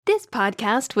This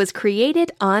podcast was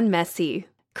created on Messy.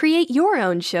 Create your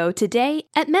own show today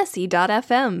at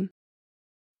messy.fm.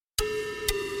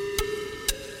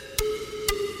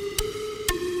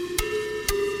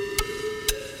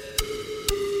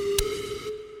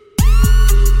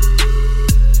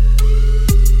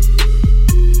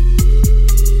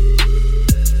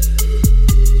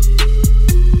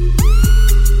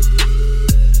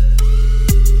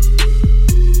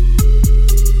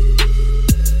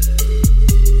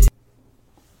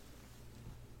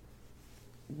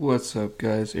 What's up,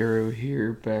 guys? Arrow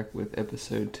here, back with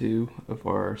episode 2 of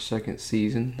our second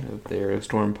season of the Arrow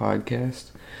Storm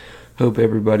podcast. Hope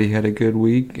everybody had a good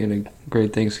week and a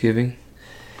great Thanksgiving.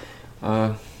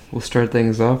 We'll start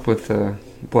things off with a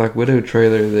Black Widow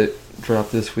trailer that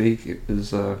dropped this week. It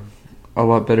was a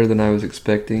lot better than I was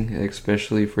expecting,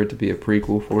 especially for it to be a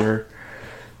prequel for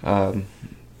her.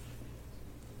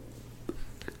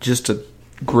 Just a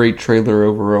great trailer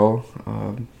overall.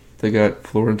 They got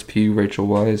Florence Pugh, Rachel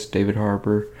Weisz, David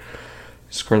Harbour,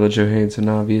 Scarlett Johansson,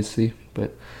 obviously.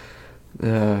 But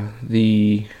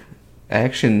the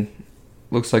action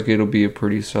looks like it'll be a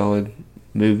pretty solid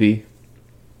movie.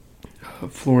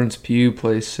 Florence Pugh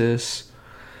plays Sis.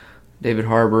 David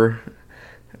Harbour,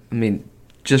 I mean,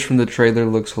 just from the trailer,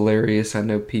 looks hilarious. I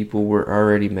know people were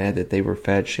already mad that they were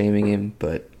fat shaming him,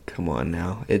 but come on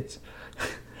now. It's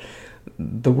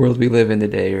the world we live in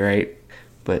today, right?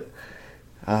 But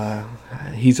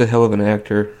he's a hell of an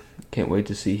actor. Can't wait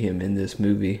to see him in this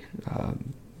movie.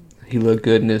 He looked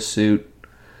good in his suit.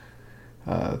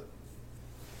 I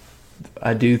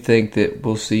do think that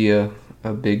we'll see a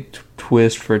big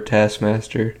twist for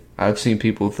Taskmaster. I've seen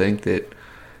people think that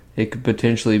it could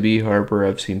potentially be Harbour.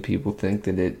 I've seen people think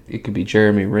that it could be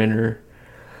Jeremy Renner.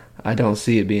 I don't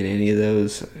see it being any of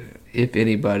those. If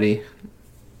anybody,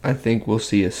 I think we'll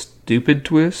see a stupid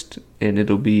twist, and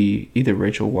it'll be either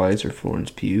Rachel Weisz or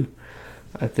Florence Pugh.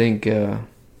 I think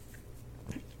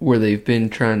where they've been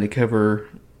trying to cover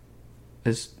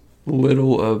as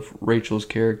little of Rachel's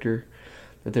character,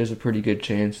 that there's a pretty good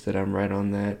chance that I'm right on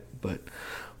that. But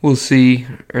we'll see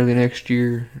early next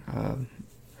year.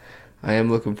 I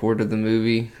am looking forward to the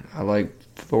movie. I like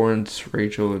Florence,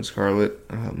 Rachel, and Scarlett.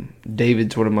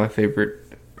 David's one of my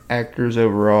favorite actors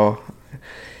overall.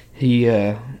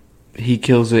 He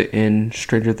kills it in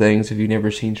Stranger Things. If you've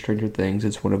never seen Stranger Things,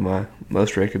 it's one of my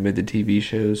most recommended TV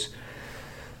shows.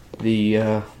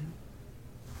 The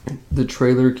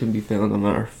trailer can be found on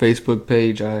our Facebook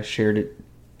page. I shared it,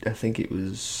 I think it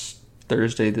was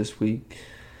Thursday this week.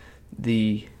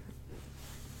 A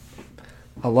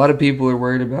lot of people are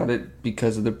worried about it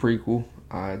because of the prequel.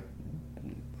 I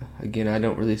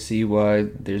don't really see why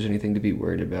there's anything to be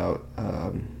worried about.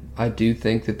 I do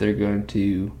think that they're going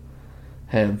to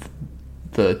have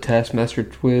the Taskmaster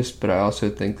twist, but I also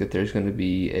think that there's going to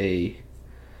be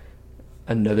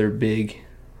another big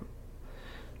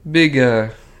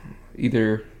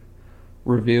either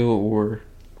reveal or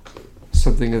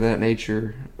something of that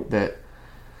nature, that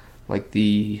like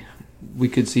we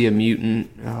could see a mutant.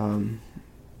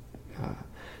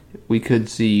 We could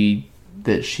see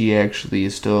that she actually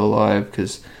is still alive,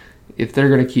 because if they're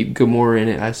going to keep Gamora in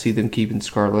it, I see them keeping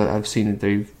Scarlett. I've seen that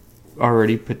they've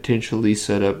already potentially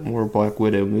set up more Black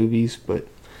Widow movies, but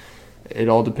it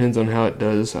all depends on how it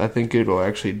does. I think it'll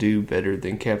actually do better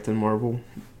than Captain Marvel,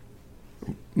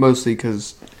 mostly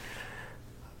because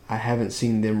I haven't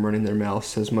seen them running their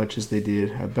mouths as much as they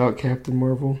did about Captain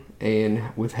Marvel,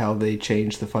 and with how they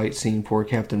changed the fight scene for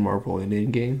Captain Marvel in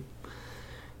Endgame.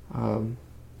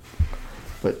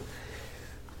 But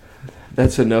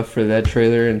that's enough for that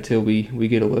trailer until we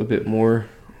get a little bit more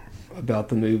about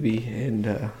the movie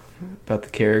and about the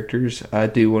characters. I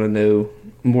do want to know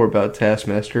more about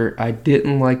Taskmaster. I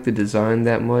didn't like the design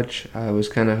that much. I was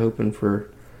kind of hoping for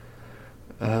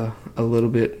a little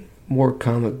bit more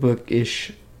comic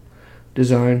book-ish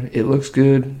design. It looks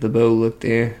good. The bow looked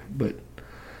but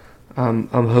I'm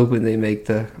hoping they make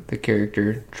the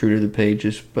character true to the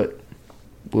pages, but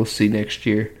we'll see next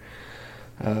year.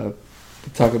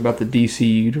 Talk about the DC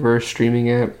Universe streaming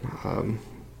app.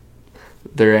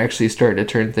 They're actually starting to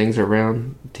turn things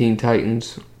around. Teen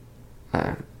Titans,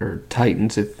 or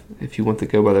Titans if you want to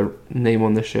go by the name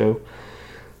on the show,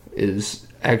 is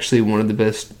actually one of the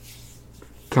best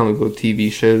comic book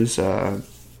TV shows.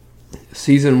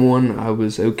 Season 1 I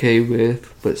was okay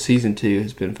with, but Season 2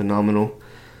 has been phenomenal.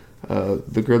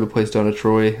 The girl that plays Donna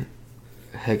Troy,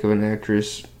 heck of an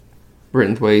actress.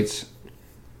 Britton Thwaites,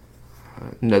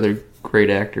 another great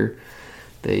actor.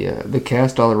 The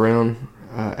cast all around,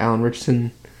 Alan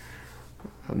Richardson,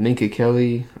 Minka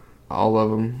Kelly, all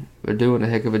of them, they're doing a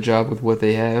heck of a job with what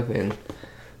they have, and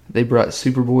They brought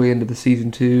Superboy into the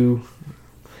season 2.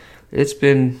 It's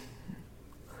been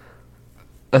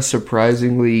a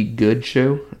surprisingly good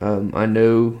show. I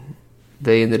know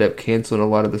they ended up canceling a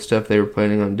lot of the stuff they were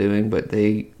planning on doing, but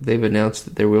they've announced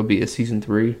that there will be a season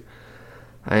 3.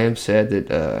 I am sad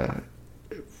that,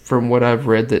 from what I've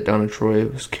read, that Donna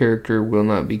Troy's character will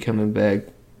not be coming back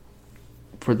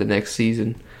for the next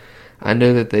season. I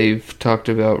know that they've talked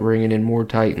about bringing in more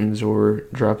Titans or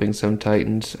dropping some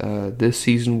Titans. This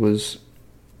season was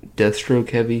Deathstroke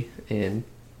heavy and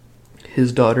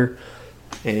his daughter,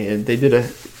 and they did a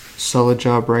solid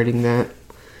job writing that.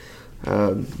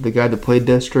 The guy that played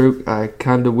Deathstroke, I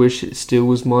kind of wish it still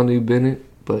was Manu Bennett,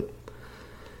 but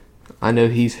I know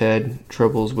he's had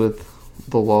troubles with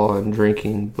the law and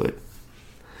drinking, but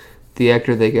the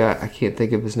actor they got, I can't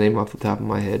think of his name off the top of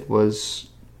my head, was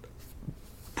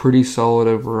pretty solid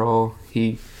overall.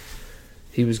 He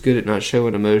was good at not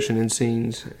showing emotion in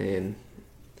scenes, and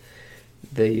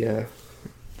the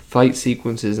fight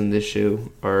sequences in this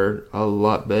show are a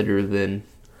lot better than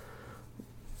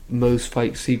most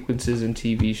fight sequences in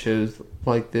TV shows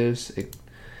like this,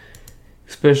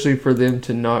 especially for them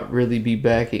to not really be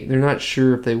backing. They're not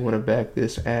sure if they want to back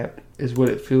this app, is what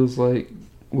it feels like,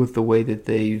 with the way that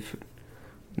they've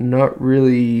not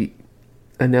really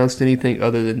announced anything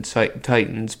other than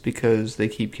Titans, because they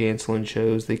keep canceling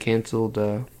shows. They canceled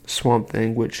Swamp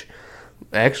Thing, which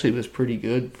actually was pretty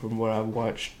good from what I've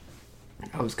watched.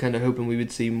 I was kind of hoping we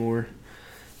would see more,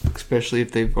 especially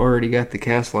if they've already got the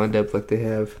cast lined up like they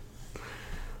have.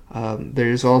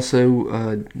 There's also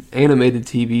an animated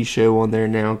TV show on there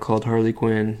now called Harley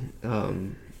Quinn.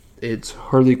 It's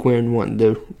Harley Quinn wanting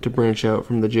to branch out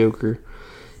from the Joker.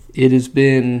 It has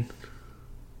been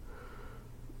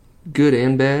good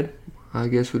and bad, I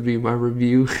guess would be my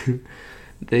review.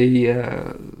 They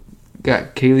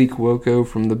got Kaylee Cuoco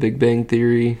from The Big Bang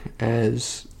Theory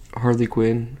as Harley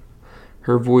Quinn.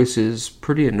 Her voice is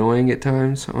pretty annoying at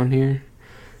times on here,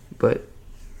 but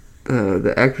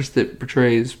the actress that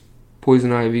portrays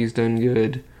Poison Ivy's done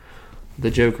good.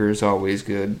 The Joker is always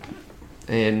good,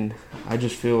 and I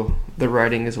just feel the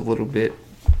writing is a little bit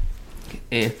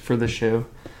for the show,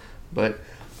 but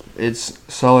it's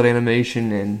solid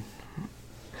animation, and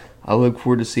I look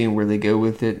forward to seeing where they go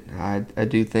with it. I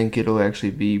do think it'll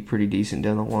actually be pretty decent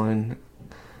down the line.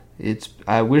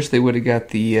 I wish they would have got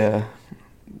the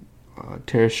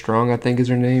Tara Strong, I think is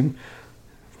her name,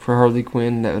 for Harley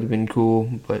Quinn. That would have been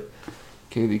cool, but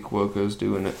Kaylee Cuoco's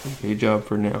doing a okay job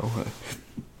for now.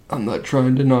 I'm not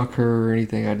trying to knock her or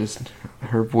anything.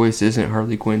 Her voice isn't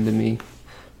Harley Quinn to me,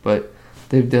 but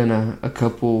they've done a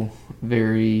couple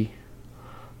very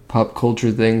pop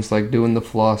culture things, like doing the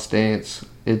floss dance.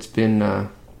 It's been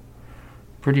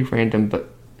pretty random, but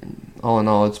all in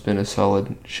all, it's been a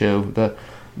solid show.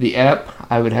 The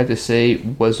app, I would have to say,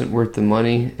 wasn't worth the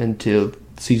money until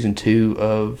season 2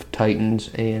 of Titans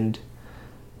and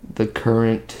the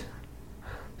current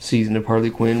season of Harley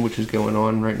Quinn, which is going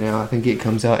on right now. I think it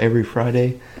comes out every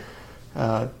Friday.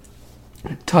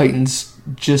 Titans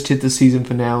just hit the season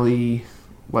finale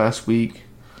last week.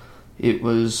 It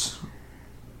was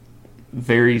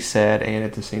very sad and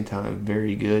at the same time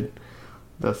very good.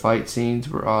 The fight scenes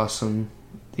were awesome.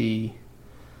 The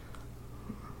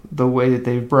way that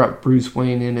they've brought Bruce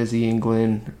Wayne in as Ian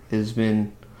Glenn has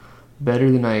been better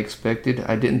than I expected.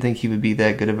 I didn't think he would be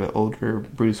that good of an older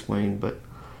Bruce Wayne, but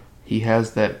he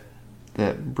has that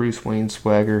Bruce Wayne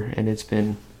swagger, and it's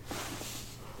been,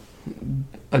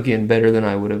 again, better than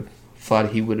I would have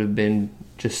thought he would have been,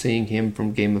 just seeing him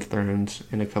from Game of Thrones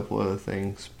and a couple other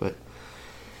things. But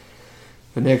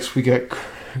the next, we got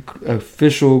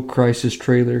official Crisis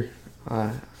trailer.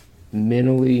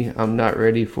 Mentally, I'm not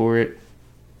ready for it.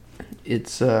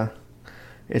 It's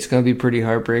gonna be pretty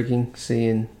heartbreaking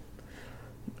seeing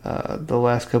the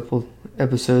last couple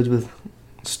episodes with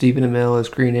Stephen Amell as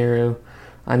Green Arrow.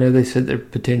 I know they said they're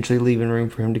potentially leaving room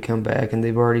for him to come back, and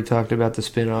they've already talked about the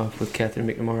spinoff with Catherine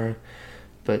McNamara,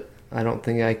 but I don't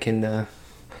think I can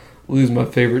lose my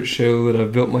favorite show that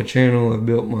I've built my channel. I've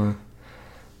built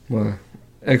my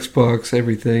Xbox,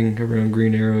 everything around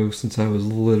Green Arrow since I was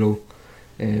little,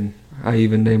 and I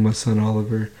even named my son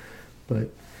Oliver. But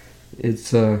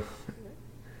it's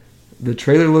the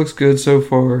trailer looks good so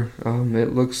far.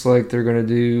 It looks like they're going to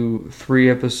do 3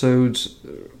 episodes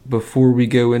before we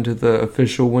go into the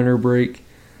official winter break,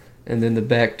 and then the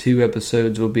back 2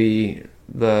 episodes will be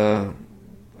the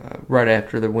right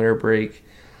after the winter break.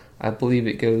 I believe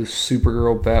it goes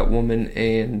Supergirl, Batwoman,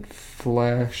 and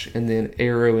Flash, and then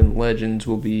Arrow and Legends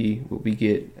will be what we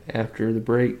get after the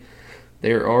break.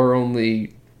 There are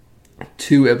only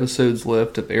 2 episodes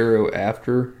left of Arrow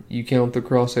after you count the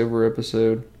crossover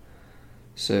episode.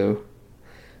 So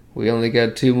we only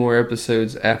got 2 more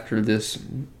episodes after this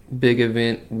big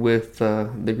event with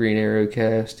the Green Arrow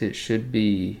cast. It should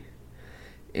be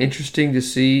interesting to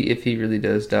see if he really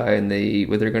does die and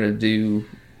what they're going to do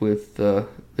with the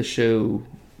show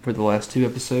for the last 2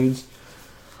 episodes.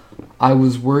 I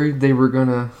was worried they were going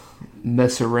to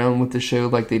mess around with the show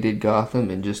like they did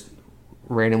Gotham and just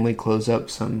randomly close up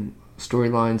some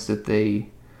storylines that they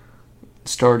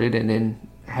started and then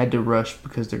had to rush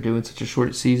because they're doing such a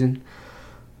short season.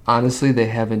 Honestly, they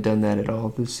haven't done that at all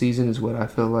this season is what I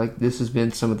feel like. This has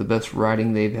been some of the best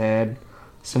writing they've had,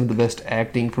 some of the best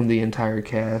acting from the entire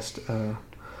cast.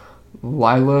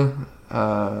 Lila,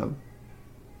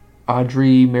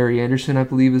 Audrey Mary Anderson, I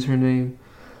believe is her name,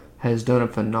 has done a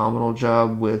phenomenal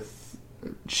job with...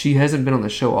 She hasn't been on the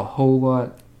show a whole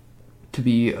lot to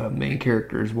be a main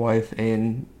character's wife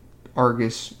and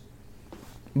Argus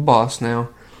boss now,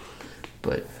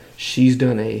 but she's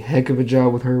done a heck of a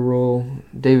job with her role.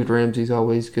 David Ramsey's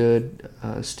always good.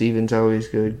 Steven's always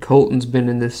good. Colton's been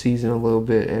in this season a little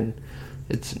bit, and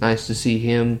it's nice to see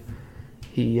him.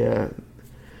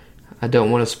 I don't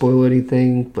want to spoil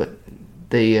anything, but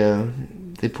they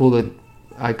pulled an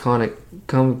iconic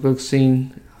comic book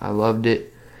scene. I loved it.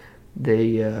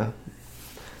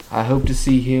 I hope to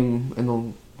see him in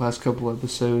the last couple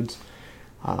episodes.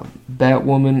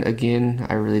 Batwoman, again,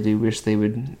 I really do wish they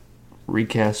would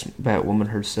recast Batwoman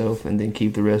herself and then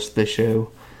keep the rest of the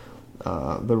show.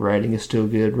 The writing is still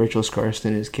good. Rachel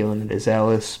Skarsten is killing it as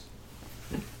Alice.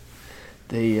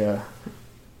 Batwoman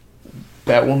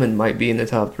might be in the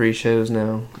top 3 shows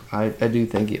now. I do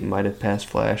think it might have passed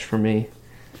Flash for me.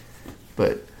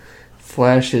 But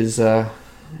Flash is...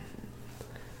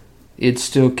 it's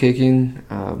still kicking.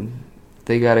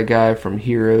 They got a guy from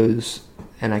Heroes,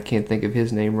 and I can't think of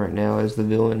his name right now, as the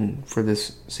villain for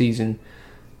this season.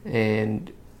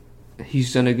 And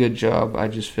he's done a good job. I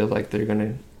just feel like they're going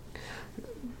to...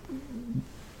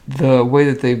 The way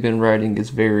that they've been writing is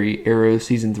very Arrow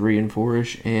season 3 and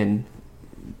 4-ish, and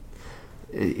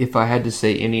if I had to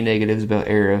say any negatives about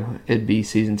Arrow, it'd be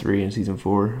season 3 and season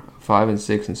 4. 5 and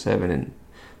 6 and 7 and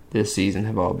this season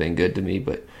have all been good to me,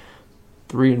 but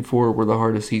 3 and 4 were the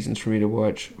hardest seasons for me to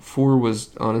watch. 4 was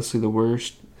honestly the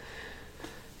worst.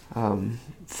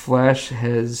 Flash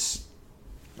has...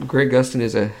 Greg Gustin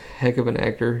is a heck of an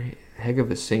actor, heck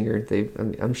of a singer.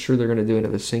 I'm sure they're going to do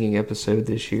another singing episode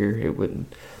this year. It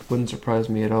wouldn't surprise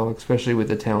me at all, especially with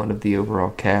the talent of the overall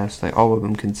cast. Like, all of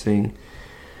them can sing.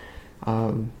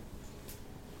 But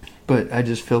I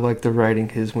just feel like the writing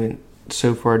has went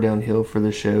so far downhill for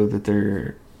the show that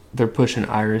they're pushing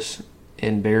Iris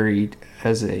and Barry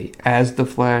as the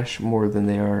Flash more than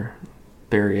they are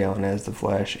Barry Allen as the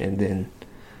Flash, and then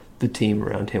the team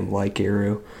around him like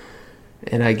Arrow.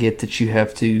 And I get that you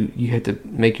have to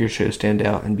make your show stand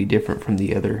out and be different from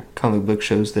the other comic book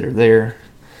shows that are there.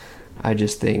 I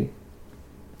just think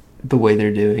the way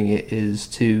they're doing it is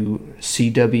too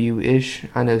CW-ish.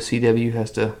 I know CW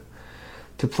has to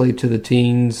play to the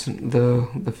teens,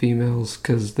 the females,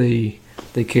 because they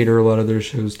cater a lot of their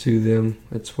shows to them.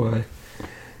 That's why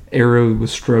Arrow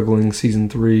was struggling season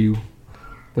 3,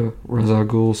 the Ra's al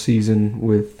Ghul season,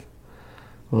 with,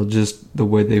 well, just the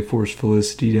way they forced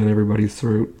Felicity down everybody's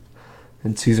throat.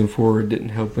 And season 4 it didn't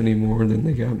help anymore. Then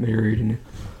they got married and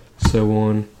so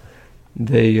on.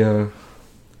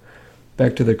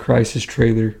 Back to the Crisis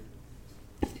trailer.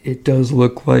 It does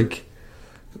look like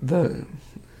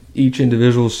each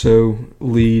individual show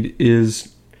lead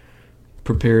is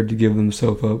prepared to give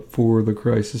themselves up for the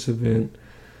Crisis event.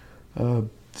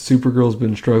 Supergirl's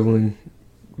been struggling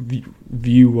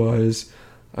view-wise.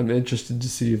 I'm interested to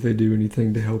see if they do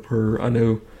anything to help her. I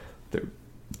know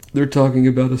they're talking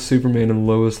about a Superman and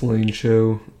Lois Lane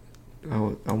show. I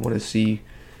want to see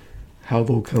how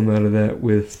they'll come out of that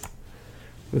with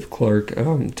Clark.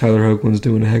 Tyler Hoechlin's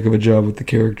doing a heck of a job with the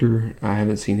character. I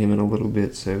haven't seen him in a little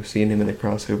bit, so seeing him in a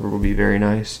crossover will be very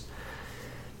nice.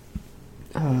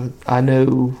 I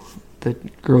know the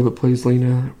girl that plays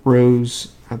Lena,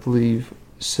 Rose, I believe,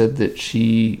 said that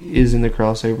she is in the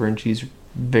crossover and she's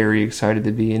very excited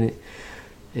to be in it.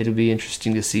 It'll be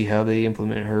interesting to see how they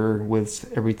implement her with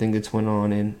everything that's went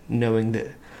on, and knowing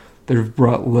that they've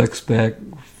brought Lex back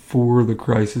for the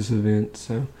Crisis event,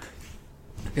 so,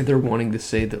 and they're wanting to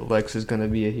say that Lex is going to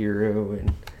be a hero,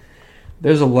 and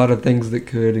there's a lot of things that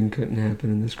could and couldn't happen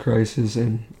in this Crisis,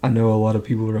 and I know a lot of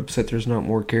people are upset there's not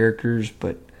more characters,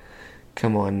 but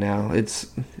come on now,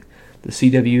 the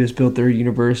CW has built their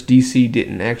universe. DC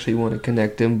didn't actually want to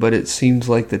connect them, but it seems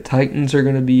like the Titans are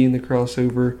going to be in the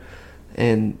crossover,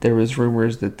 and there was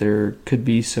rumors that there could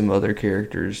be some other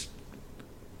characters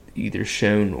either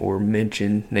shown or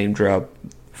mentioned, name drop,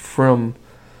 from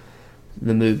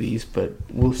the movies, but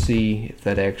we'll see if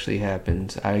that actually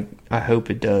happens. I hope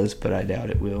it does, but I doubt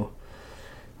it will.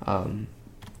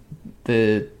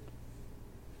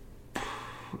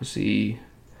 Let's see,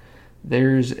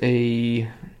 there's a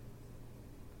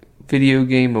video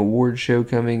game award show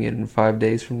coming in 5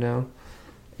 days from now,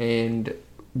 and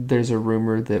there's a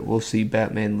rumor that we'll see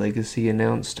Batman Legacy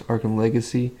announced, Arkham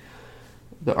Legacy.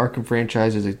 The Arkham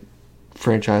franchise is a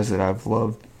franchise that I've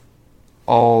loved.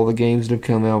 All the games that have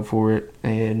come out for it,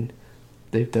 and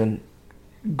they've done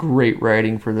great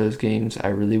writing for those games. I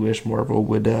really wish Marvel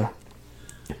would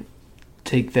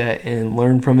take that and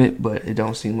learn from it, but it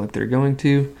don't seem like they're going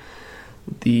to.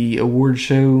 The award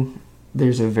show,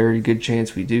 there's a very good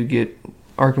chance we do get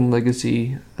Arkham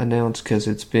Legacy announced, because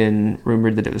it's been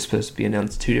rumored that it was supposed to be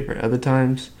announced 2 different other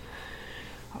times.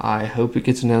 I hope it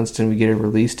gets announced and we get a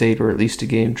release date, or at least a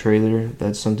game trailer.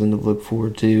 That's something to look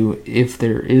forward to. If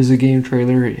there is a game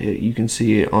trailer, you can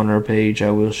see it on our page.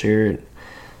 I will share it.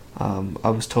 I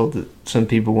was told that some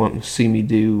people want to see me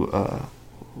do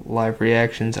live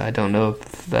reactions. I don't know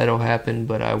if that'll happen,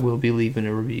 but I will be leaving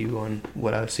a review on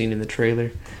what I've seen in the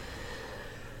trailer.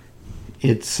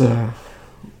 It's I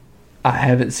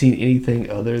haven't seen anything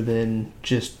other than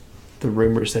just the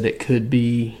rumors that it could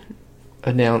be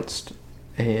announced,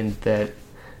 and that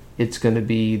it's going to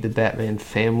be the Batman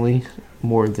family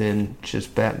more than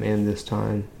just Batman this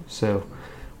time. So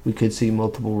we could see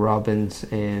multiple Robins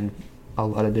and a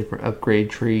lot of different upgrade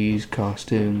trees,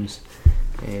 costumes,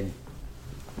 and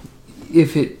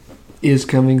if it is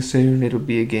coming soon, it'll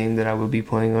be a game that I will be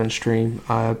playing on stream.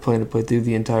 I plan to play through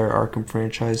the entire Arkham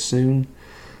franchise soon.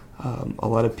 A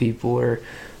lot of people are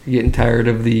getting tired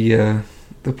of the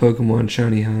Pokemon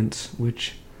shiny hunts,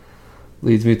 which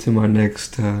leads me to my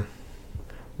next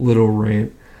little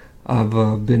rant.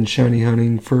 I've been shiny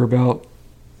hunting for about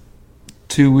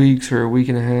 2 weeks or a week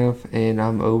and a half, and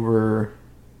I'm over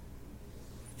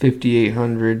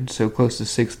 5,800, so close to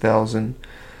 6,000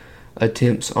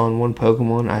 attempts on one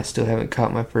Pokemon. I still haven't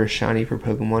caught my first shiny for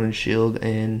Pokemon and Shield,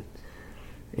 and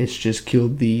it's just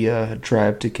killed the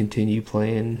drive to continue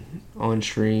playing on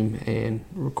stream and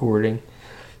recording.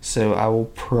 So I will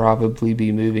probably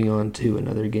be moving on to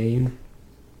another game.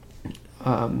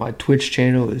 My Twitch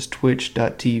channel is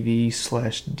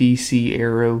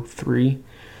twitch.tv/DCArrow3.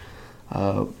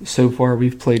 So far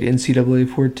we've played NCAA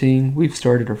 14. We've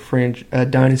started a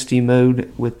dynasty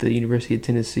mode with the University of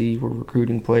Tennessee. We're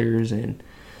recruiting players, and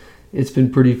it's been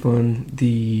pretty fun.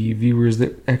 The viewers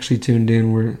that actually tuned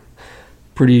in were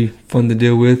pretty fun to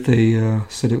deal with. They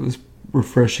said it was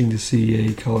refreshing to see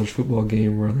a college football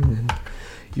game rather than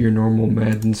your normal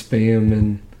Madden spam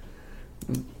and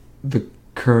the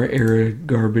current era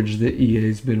garbage that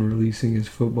EA's been releasing as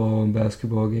football and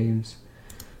basketball games.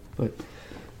 But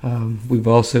we've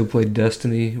also played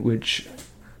Destiny, which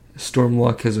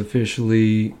Stormlock has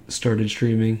officially started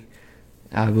streaming.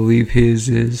 I believe his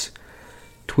is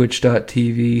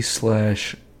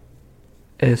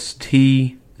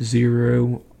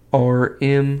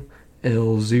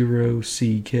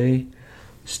twitch.tv/ST0RML0CK.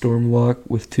 Stormlock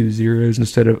with 2 zeros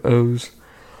instead of O's.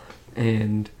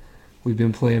 And we've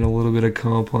been playing a little bit of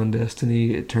comp on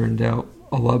Destiny. It turned out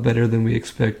a lot better than we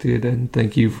expected, and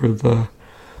thank you for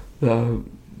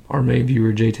our main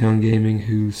viewer, J-Town Gaming,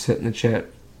 who sat in the chat,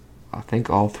 I think,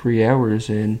 all 3 hours,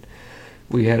 and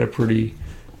we had a pretty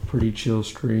chill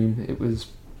stream. It was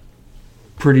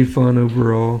pretty fun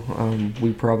overall.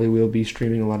 We probably will be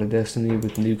streaming a lot of Destiny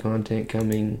with new content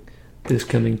coming this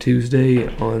coming Tuesday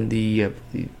on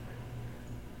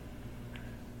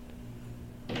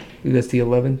that's the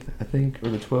 11th, I think, or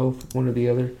the 12th, one or the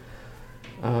other.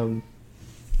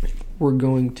 We're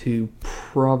going to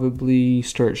probably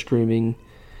start streaming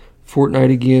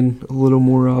Fortnite again a little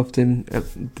more often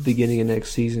at the beginning of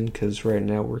next season, because right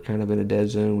now we're kind of in a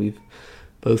dead zone. We've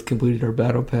both completed our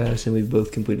battle pass, and we've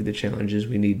both completed the challenges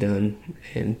we need done,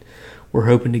 and we're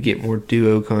hoping to get more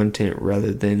duo content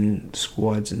rather than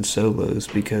squads and solos,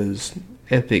 because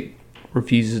Epic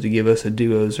refuses to give us a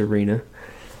duos arena.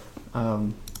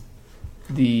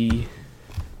 The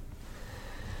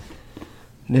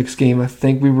next game I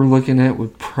think we were looking at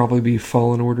would probably be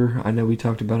Fallen Order. I know we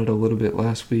talked about it a little bit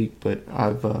last week, but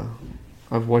I've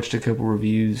watched a couple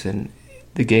reviews, and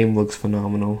the game looks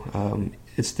phenomenal.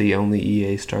 It's the only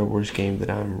EA Star Wars game that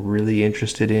I'm really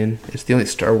interested in. It's the only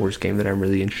Star Wars game that I'm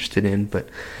really interested in, but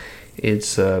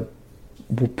it's we'll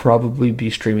probably be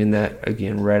streaming that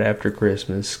again right after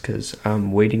Christmas, because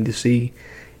I'm waiting to see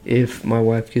if my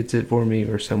wife gets it for me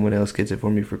or someone else gets it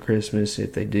for me for Christmas.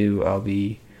 If they do, I'll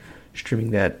be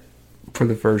streaming that for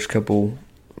the first couple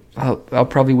I'll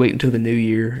probably wait until the new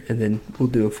year, and then we'll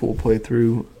do a full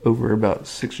playthrough over about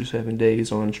 6 or 7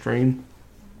 days on stream.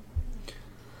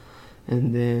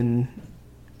 And then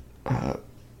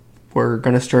we're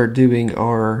going to start doing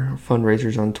our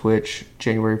fundraisers on Twitch.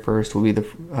 January 1st will be the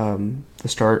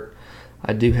start.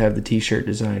 I do have the t-shirt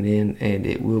design in, and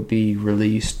it will be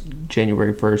released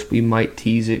January 1st. We might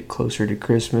tease it closer to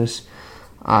Christmas.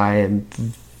 I am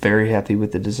very happy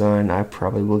with the design. I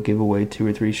probably will give away 2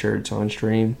 or 3 shirts on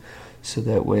stream, so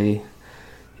that way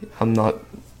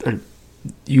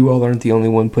you all aren't the only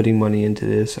one putting money into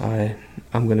this.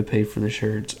 I'm going to pay for the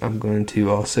shirts. I'm going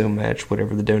to also match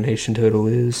whatever the donation total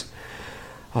is.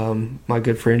 My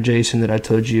good friend Jason that I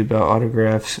told you about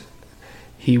autographs,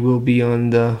 he will be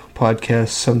on the podcast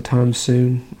sometime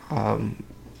soon.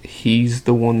 He's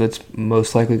the one that's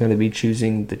most likely going to be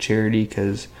choosing the charity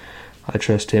because I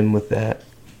trust him with that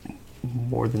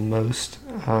more than most.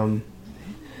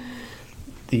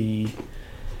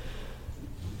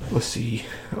 Let's see,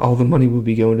 all the money will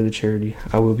be going to the charity.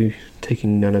 I will be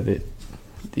taking none of it.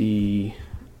 The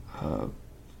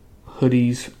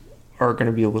hoodies are going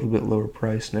to be a little bit lower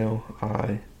price now.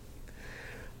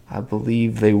 I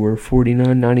believe they were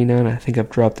 $49.99. I think I've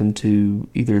dropped them to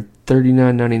either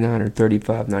 $39.99 or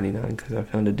 $35.99 because I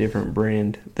found a different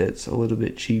brand that's a little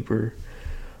bit cheaper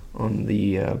on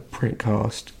the print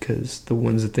cost, because the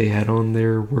ones that they had on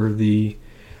there were the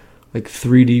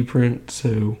 3D print,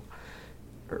 so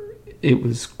it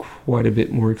was quite a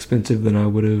bit more expensive than I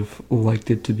would have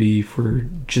liked it to be for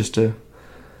just a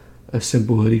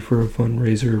simple hoodie for a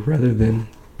fundraiser rather than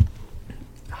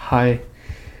high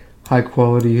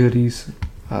quality hoodies.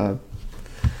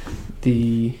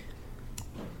 The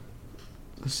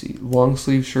long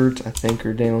sleeve shirts I think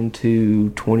are down to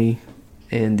 $20,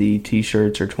 and the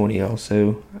t-shirts are $20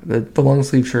 also. The long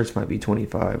sleeve shirts might be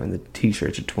 $25 and the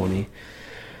t-shirts are $20.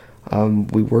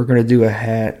 We were going to do a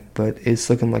hat, but it's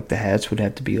looking like the hats would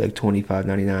have to be like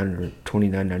 $25.99 or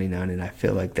 $29.99, and I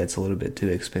feel like that's a little bit too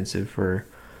expensive for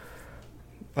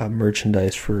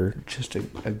merchandise for just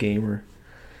a gamer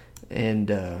and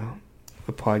a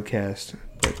podcast.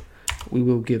 But we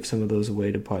will give some of those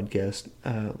away to podcast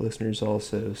listeners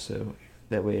also, so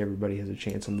that way everybody has a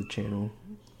chance on the channel.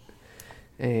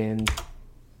 And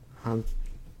I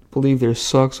believe there's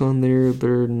socks on there.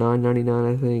 They're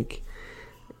 $9.99, I think.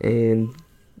 And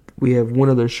we have one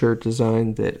other shirt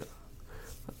design that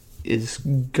is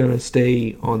gonna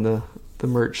stay on the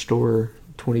merch store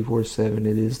 24/7.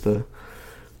 It is the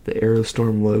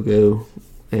Aerostorm logo,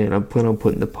 and I'm planning on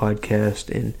putting the podcast,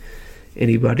 and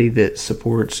anybody that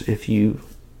supports, if you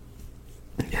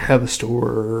have a store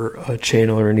or a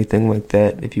channel or anything like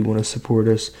that, if you want to support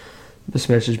us, just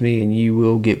message me and you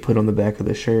will get put on the back of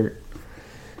the shirt.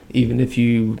 Even if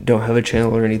you don't have a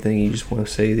channel or anything, you just want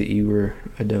to say that you were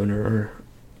a donor or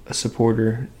a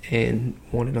supporter and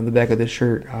want it on the back of the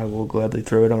shirt, I will gladly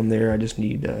throw it on there. I just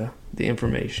need the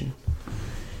information.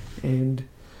 And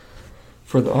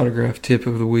for the autograph tip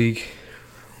of the week,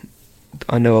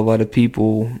 I know a lot of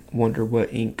people wonder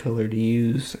what ink color to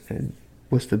use and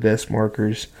what's the best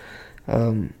markers.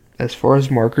 As far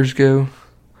as markers go,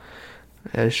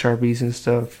 as Sharpies and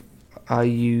stuff, I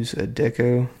use a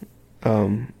Deco.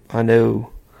 I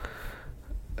know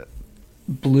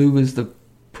blue is the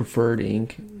preferred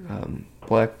ink.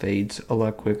 Black fades a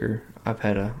lot quicker. I've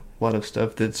had a lot of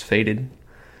stuff that's faded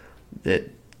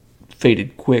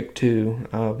quick too,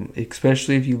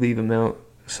 especially if you leave them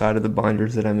outside of the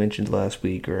binders that I mentioned last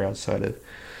week, or outside of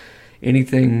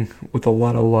anything with a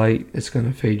lot of light. It's going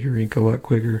to fade your ink a lot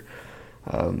quicker.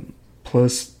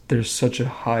 Plus, there's such a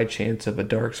high chance of a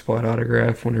dark spot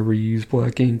autograph whenever you use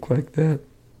black ink like that.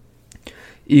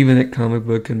 Even at comic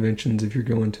book conventions, if you're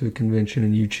going to a convention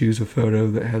and you choose a photo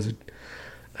that has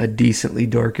a decently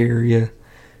dark area,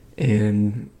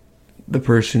 and the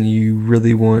person you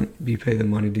really want, you pay the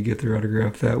money to get their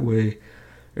autograph that way,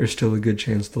 there's still a good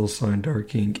chance they'll sign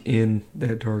dark ink in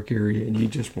that dark area and you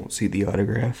just won't see the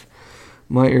autograph.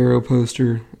 My Arrow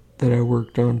poster that I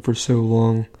worked on for so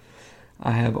long,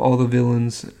 I have all the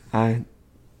villains,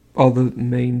 all the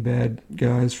main bad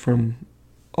guys from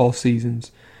all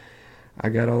seasons. I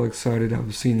got all excited. I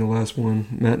was seeing the last one,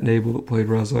 Matt Nable that played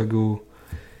Ra's al Ghul.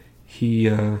 He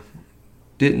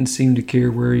didn't seem to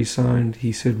care where he signed.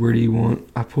 He said, "Where do you want?"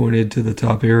 I pointed to the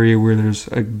top area where there's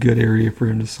a good area for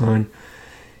him to sign.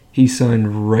 He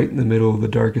signed right in the middle of the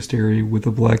darkest area with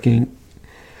the black ink,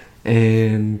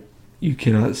 and you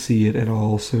cannot see it at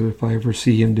all. So if I ever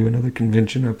see him do another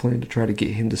convention, I plan to try to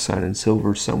get him to sign in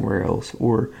silver somewhere else,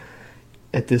 or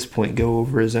at this point go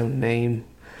over his own name.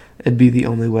 It'd be the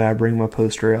only way I bring my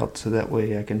poster out, so that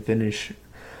way I can finish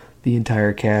the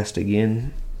entire cast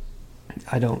again.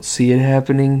 I don't see it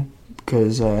happening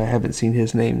because I haven't seen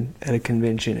his name at a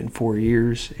convention in 4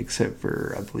 years, except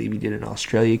for I believe he did an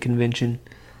Australia convention.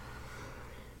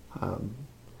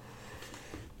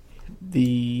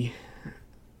 The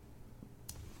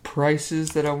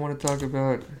prices that I want to talk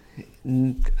about,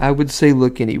 I would say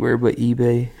look anywhere but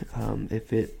eBay.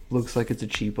 If it looks like it's a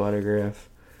cheap autograph,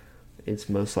 it's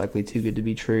most likely too good to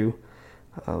be true.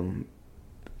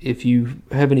 If you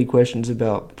have any questions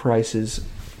about prices,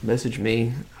 message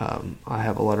me. I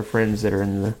have a lot of friends that are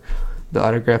in the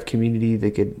autograph community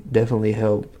that could definitely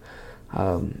help.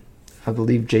 I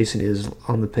believe Jason is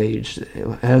on the page,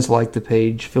 has liked the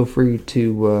page. Feel free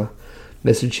to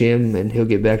message him and he'll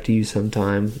get back to you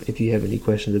sometime if you have any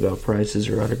questions about prices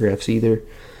or autographs either.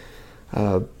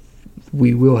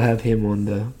 We will have him on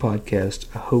the podcast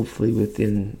hopefully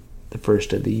within the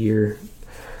first of the year.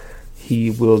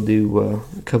 He will do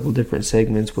a couple different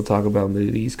segments. We'll talk about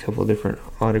movies, a couple different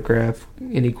autograph.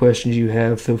 Any questions you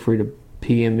have, feel free to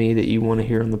PM me that you want to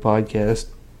hear on the podcast.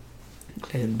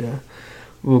 And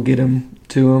we'll get him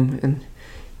to him. And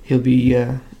he'll be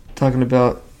talking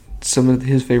about some of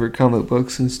his favorite comic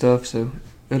books and stuff. So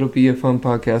it'll be a fun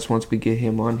podcast once we get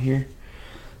him on here.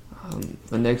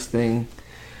 The next thing,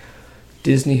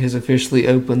 Disney has officially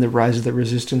opened the Rise of the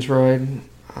Resistance ride.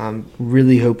 I'm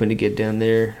really hoping to get down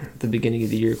there at the beginning of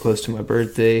the year, close to my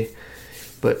birthday.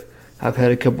 But I've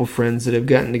had a couple friends that have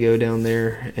gotten to go down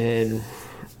there and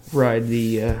ride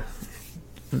an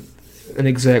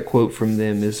exact quote from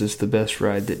them is this the best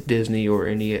ride that Disney or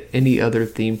any other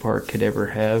theme park could ever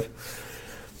have.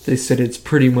 They said it's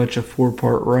pretty much a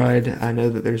 4-part ride. I know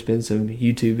that there's been some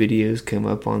YouTube videos come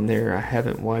up on there. I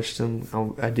haven't watched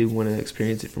them. I do want to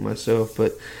experience it for myself,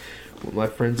 but what my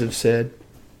friends have said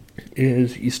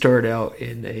is you start out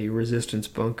in a resistance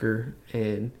bunker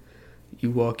and you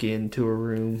walk into a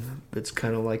room that's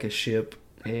kind of like a ship,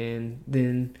 and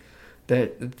then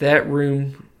that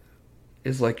room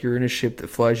is like you're in a ship that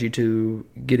flies you to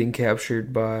getting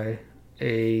captured by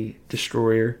a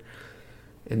destroyer,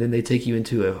 and then they take you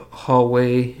into a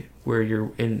hallway where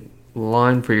you're in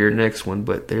line for your next one,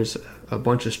 but there's a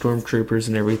bunch of stormtroopers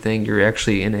and everything. You're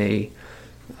actually in a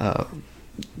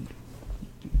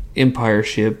Empire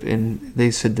ship, and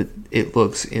they said that it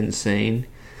looks insane.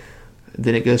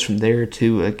 Then it goes from there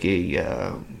to like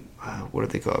a what do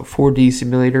they call it, 4D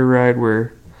simulator ride,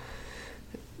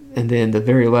 and then the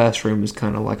very last room is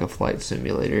kind of like a flight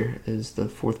simulator is the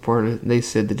fourth part. And they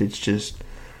said that it's just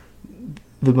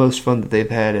the most fun that they've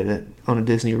had on a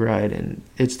Disney ride, and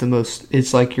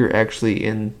it's like you're actually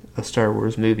in a Star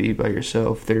Wars movie by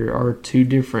yourself. There are two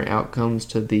different outcomes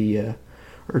to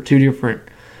or two different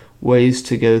ways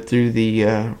to go through the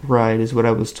ride is what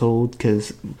I was told,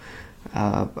 because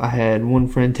I had one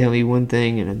friend tell me one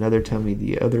thing and another tell me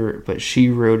the other, but she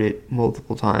rode it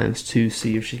multiple times to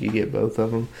see if she could get both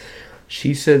of them.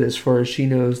 She said as far as she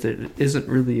knows that it isn't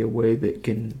really a way that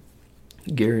can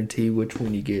guarantee which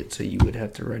one you get, so you would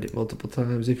have to ride it multiple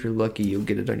times. If you're lucky, you'll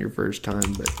get it on your first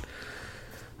time, but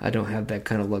I don't have that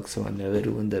kind of luck, so I know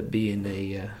it'll end up being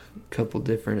a couple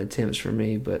different attempts for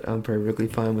me, but I'm perfectly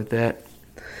fine with that.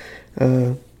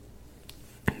 The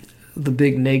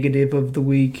big negative of the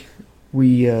week,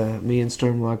 me and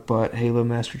Stormlock bought Halo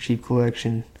Master Chief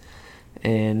Collection,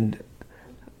 and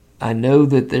I know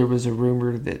that there was a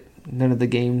rumor that none of the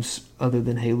games other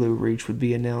than Halo Reach would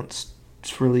be announced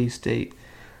release date.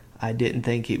 I didn't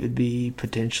think it would be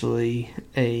potentially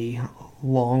a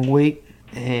long wait,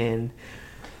 and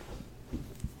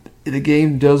the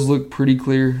game does look pretty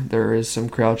clear. There is some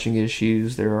crouching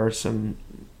issues. There are some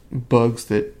bugs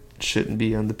that shouldn't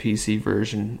be on the PC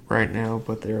version right now,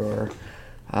 but there are.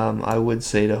 I would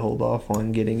say to hold off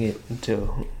on getting it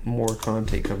until more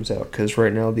content comes out, because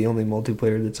right now the only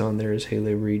multiplayer that's on there is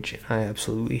Halo Reach, and I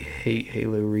absolutely hate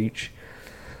Halo Reach.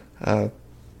 We're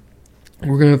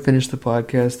going to finish the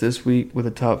podcast this week with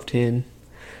a top 10.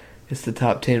 It's the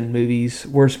top 10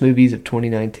 worst movies of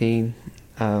 2019.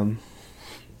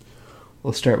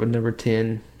 We'll start with number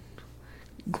 10,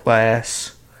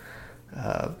 Glass.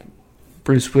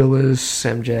 Bruce Willis,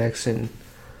 Sam Jackson.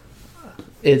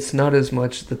 It's not as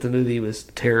much that the movie was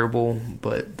terrible,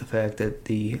 but the fact that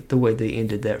the way they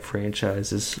ended that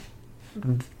franchise is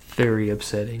very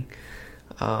upsetting.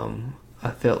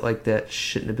 I felt like that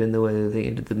shouldn't have been the way that they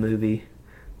ended the movie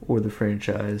or the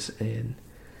franchise, and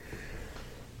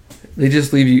they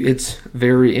just leave you. It's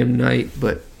very M. Night,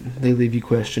 but they leave you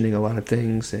questioning a lot of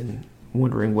things and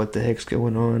wondering what the heck's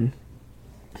going on.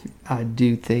 I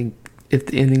do think if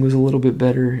the ending was a little bit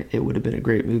better, it would have been a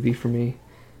great movie for me.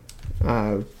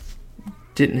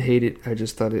 Didn't hate it. I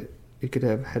just thought it could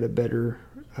have had a better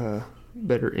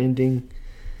ending.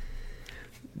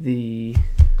 The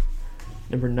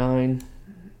number 9,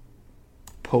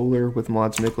 Polar with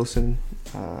Mads Mikkelsen.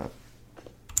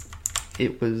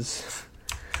 It was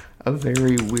a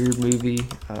very weird movie.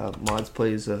 Mads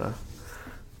plays a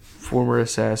former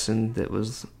assassin that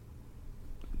was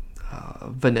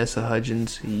Vanessa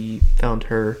Hudgens. He found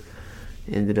her,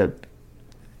 ended up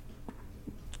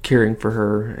caring for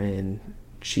her, and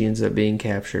she ends up being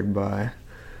captured by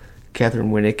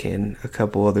Catherine Winnick and a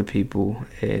couple other people,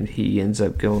 and he ends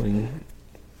up going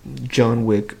John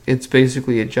Wick. It's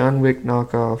basically a John Wick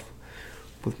knockoff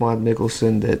with Mads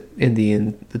Mikkelsen, that in the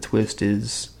end the twist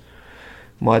is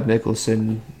Mads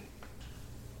Mikkelsen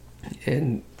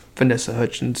and Vanessa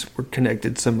Hudgens were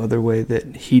connected some other way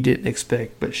that he didn't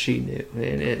expect, but she knew.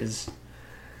 And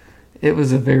it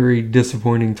was a very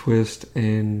disappointing twist,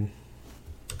 and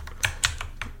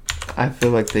I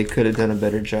feel like they could have done a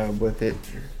better job with it.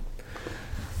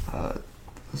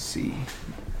 Let's see.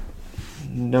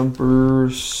 Number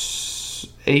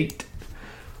 8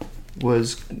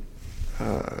 was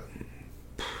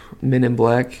Men in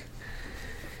Black,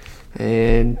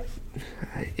 and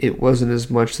it wasn't as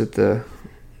much that the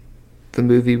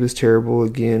movie was terrible.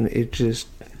 Again, it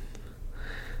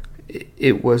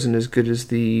wasn't as good as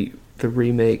the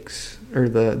remakes or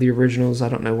the originals. I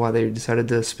don't know why they decided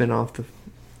to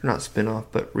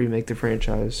remake the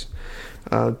franchise.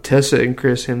 Tessa and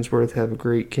Chris Hemsworth have a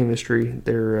great chemistry.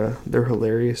 They're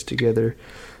hilarious together.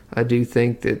 I do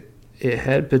think that it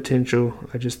had potential.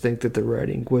 I just think that the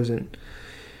writing wasn't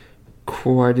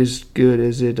quite as good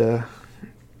as it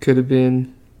could have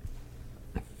been.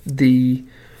 The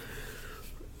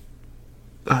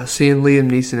seeing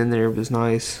Liam Neeson in there was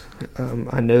nice.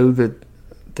 I know that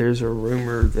there's a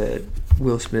rumor that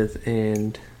Will Smith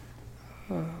and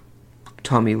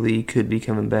Tommy Lee could be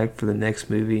coming back for the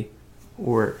next movie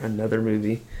or another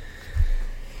movie.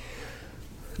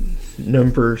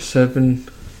 Number 7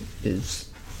 is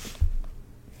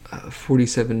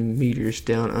 47 Meters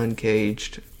Down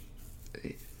Uncaged.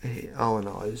 All in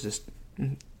all, it was just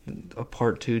a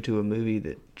part 2 to a movie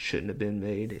that shouldn't have been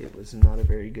made. It was not a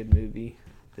very good movie.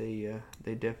 They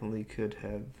definitely could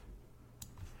have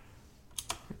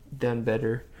done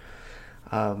better.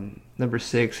 Number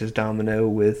 6 is Domino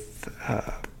with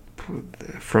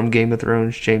from Game of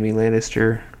Thrones, Jaime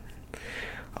Lannister.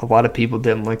 A lot of people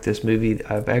didn't like this movie.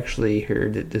 I've actually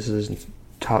heard that this is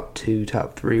top 2,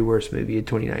 top 3 worst movie of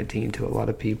 2019 to a lot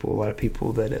of people. A lot of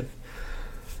people that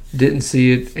didn't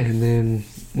see it and then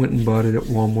went and bought it at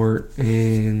Walmart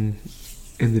and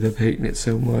ended up hating it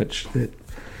so much that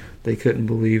they couldn't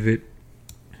believe it.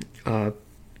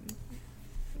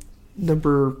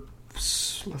 Number,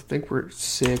 I think we're at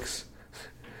 6.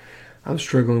 I'm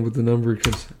struggling with the number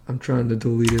because I'm trying to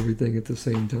delete everything at the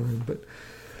same time. But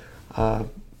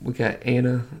we got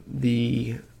Anna,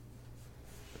 the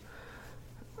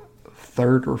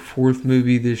 3rd or 4th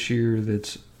movie this year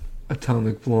that's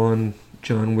Atomic Blonde,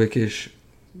 John Wickish.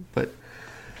 But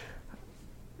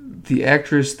the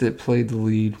actress that played the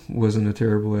lead wasn't a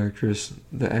terrible actress.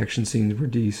 The action scenes were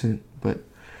decent, but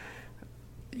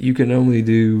you can only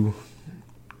do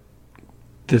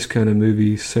this kind of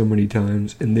movie so many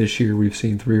times, and this year we've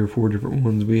seen 3 or 4 different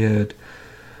ones. We had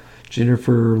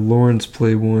Jennifer Lawrence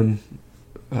play one.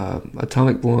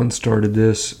 Atomic Blonde started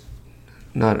this,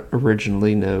 not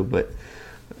originally, no, but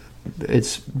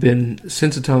it's been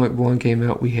since Atomic Blonde came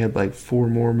out, we had like 4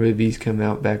 more movies come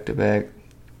out back to back,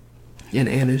 and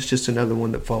Anna's just another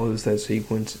one that follows that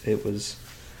sequence. It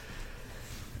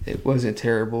wasn't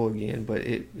terrible again, but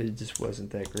it just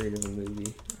wasn't that great of a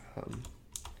movie.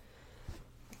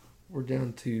 We're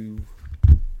down to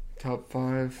top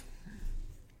 4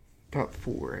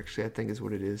 actually, I think is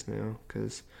what it is now,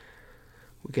 because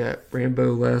we got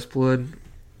Rambo Last Blood.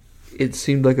 It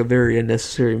seemed like a very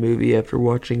unnecessary movie after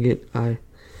watching it. I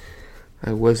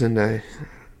wasn't a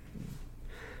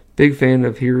big fan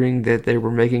of hearing that they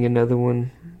were making another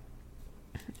one,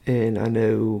 and I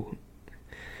know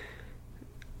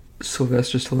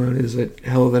Sylvester Stallone is a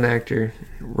hell of an actor.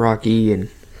 Rocky and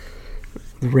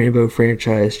the Rambo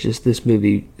franchise, just this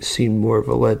movie seemed more of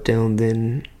a letdown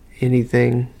than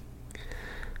anything.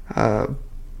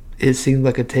 It seemed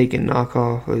like a Taken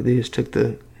knockoff. Like they just took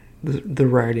the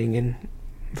writing and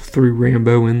threw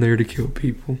Rambo in there to kill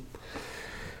people.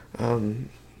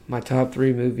 My top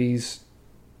 3 movies,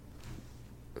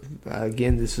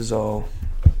 again, this is all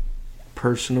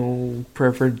personal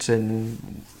preference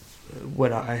and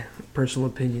personal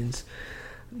opinions.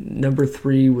 Number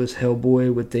 3 was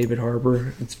Hellboy with David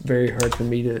Harbour. It's very hard for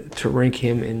me to rank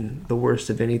him in the worst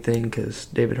of anything because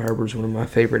David Harbour is one of my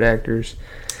favorite actors.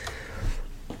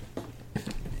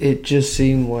 it just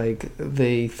seemed like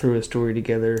they threw a story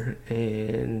together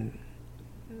and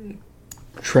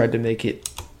tried to make it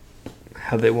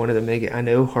how they wanted to make it. I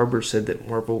know Harbour said that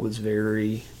Marvel was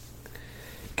very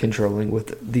controlling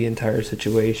with the entire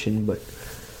situation, but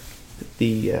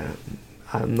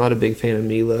I'm not a big fan of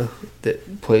Mila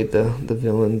that played the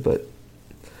villain, but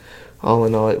all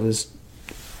in all, it was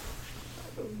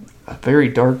a very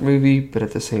dark movie, but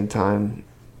at the same time,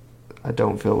 I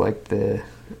don't feel like the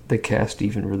cast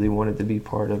even really wanted to be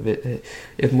part of it.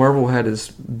 If Marvel had as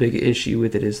big an issue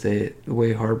with it as the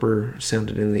way Harbour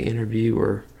sounded in the interview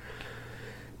or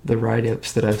the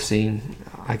write-ups that I've seen,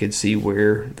 I could see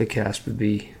where the cast would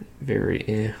be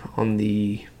very on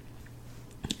the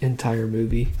entire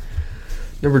movie.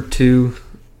 Number 2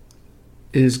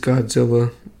 is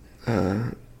Godzilla.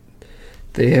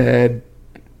 They had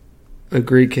a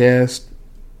great cast,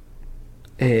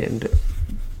 and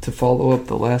to follow up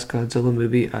the last Godzilla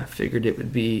movie, I figured it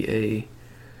would be a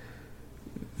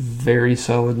very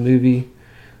solid movie.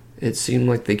 It seemed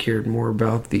like they cared more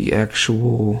about the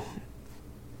actual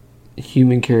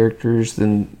human characters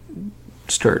than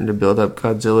starting to build up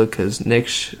Godzilla, because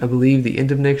I believe the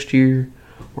end of next year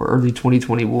or early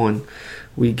 2021,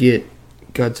 we get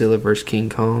Godzilla vs. King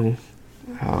Kong.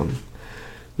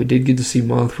 We did get to see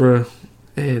Mothra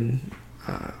and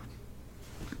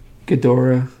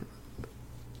Ghidorah,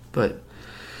 but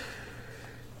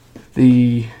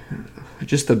the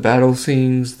battle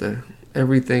scenes,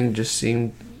 everything just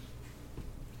seemed,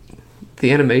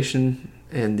 the animation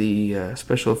and the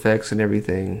special effects and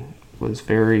everything was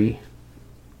very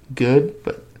good,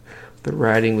 but the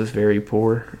writing was very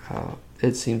poor.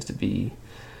 It seems to be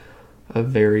a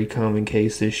very common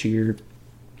case this year.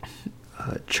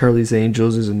 Charlie's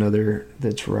Angels is another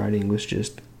that's writing was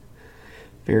just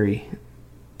very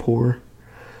poor.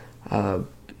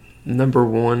 Number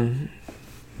 1,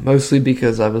 mostly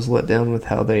because I was let down with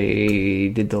how they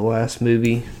did the last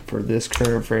movie for this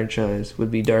current franchise,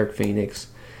 would be Dark Phoenix.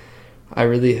 I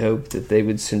really hoped that they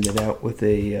would send it out with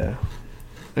a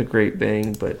great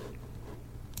bang, but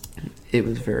it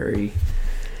was very,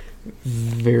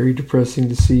 very depressing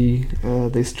to see.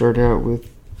 They start out with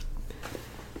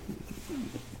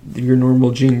your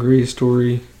normal Jean Grey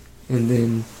story, and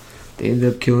then they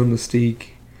ended up killing Mystique.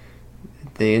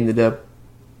 They ended up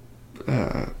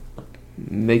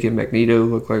making Magneto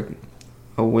look like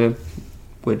a wimp,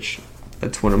 which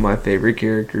that's one of my favorite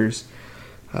characters.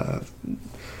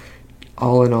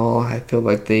 All in all, I feel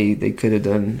like they could have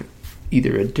done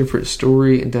either a different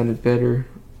story and done it better,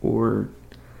 or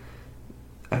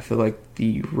I feel like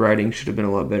the writing should have been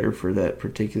a lot better for that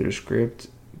particular script.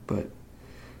 But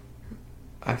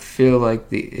I feel like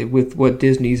with what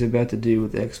Disney's about to do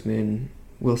with X-Men,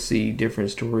 we'll see different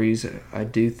stories. I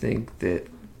do think that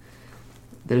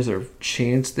there's a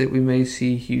chance that we may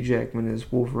see Hugh Jackman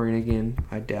as Wolverine again.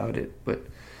 I doubt it, but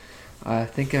I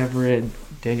think I've read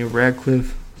Daniel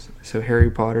Radcliffe, so Harry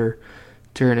Potter,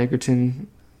 Taron Egerton,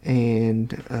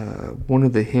 and one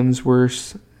of the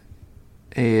Hemsworths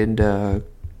and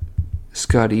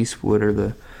Scott Eastwood are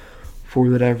the 4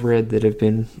 that I've read that have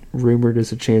been rumored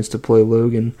as a chance to play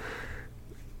Logan.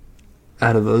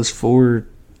 Out of those 4,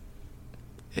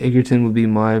 Egerton would be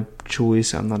my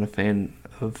choice. I'm not a fan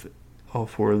of all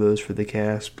 4 of those for the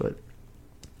cast, but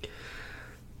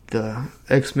the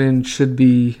X-Men should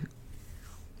be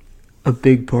a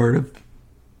big part of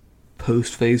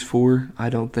post Phase 4. I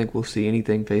don't think we'll see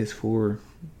anything Phase 4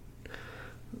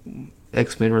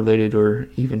 X-Men related or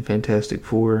even Fantastic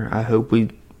Four. I hope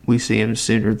we see him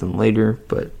sooner than later,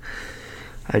 but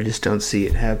I just don't see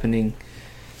it happening.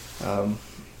 A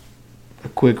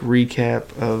quick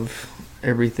recap of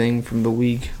everything from the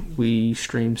week. We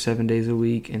stream 7 days a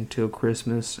week until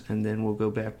Christmas, and then we'll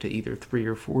go back to either 3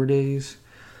 or 4 days.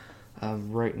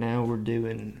 Right now we're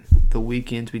doing the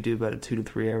weekends, we do about a 2 to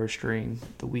 3 hour stream.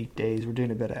 The weekdays we're doing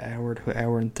about an hour to an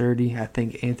hour and 30. I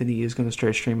think Anthony is going to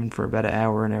start streaming for about an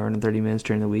hour and 30 minutes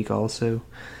during the week also.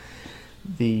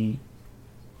 The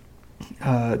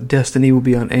Destiny will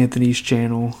be on Anthony's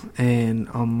channel, and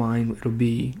on mine it'll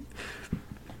be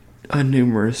a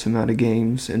numerous amount of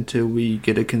games until we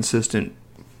get a consistent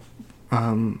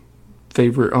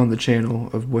favorite on the channel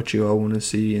of what you all want to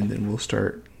see, and then we'll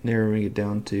start narrowing it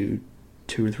down to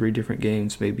 2 or 3 different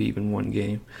games, maybe even 1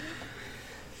 game.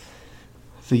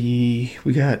 We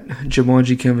got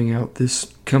Jumanji coming out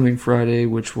this coming Friday,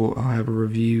 which I'll have a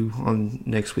review on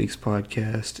next week's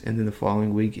podcast, and then the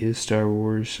following week is Star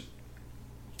Wars.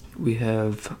 We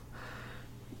have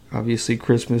obviously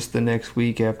Christmas the next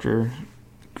week, after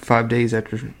 5 days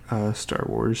after Star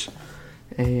Wars,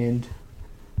 and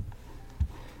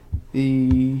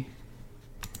the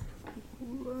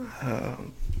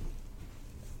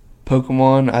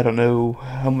Pokemon, I don't know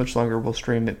how much longer we'll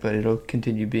stream it, but it'll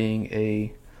continue being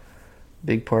a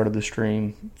big part of the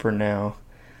stream for now.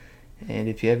 And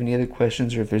if you have any other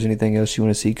questions or if there's anything else you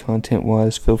want to see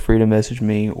content-wise, feel free to message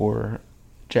me or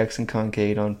Jackson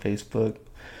Concade on Facebook.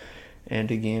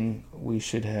 And again, we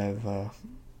should have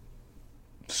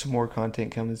some more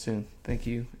content coming soon. Thank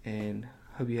you, and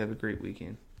hope you have a great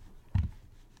weekend.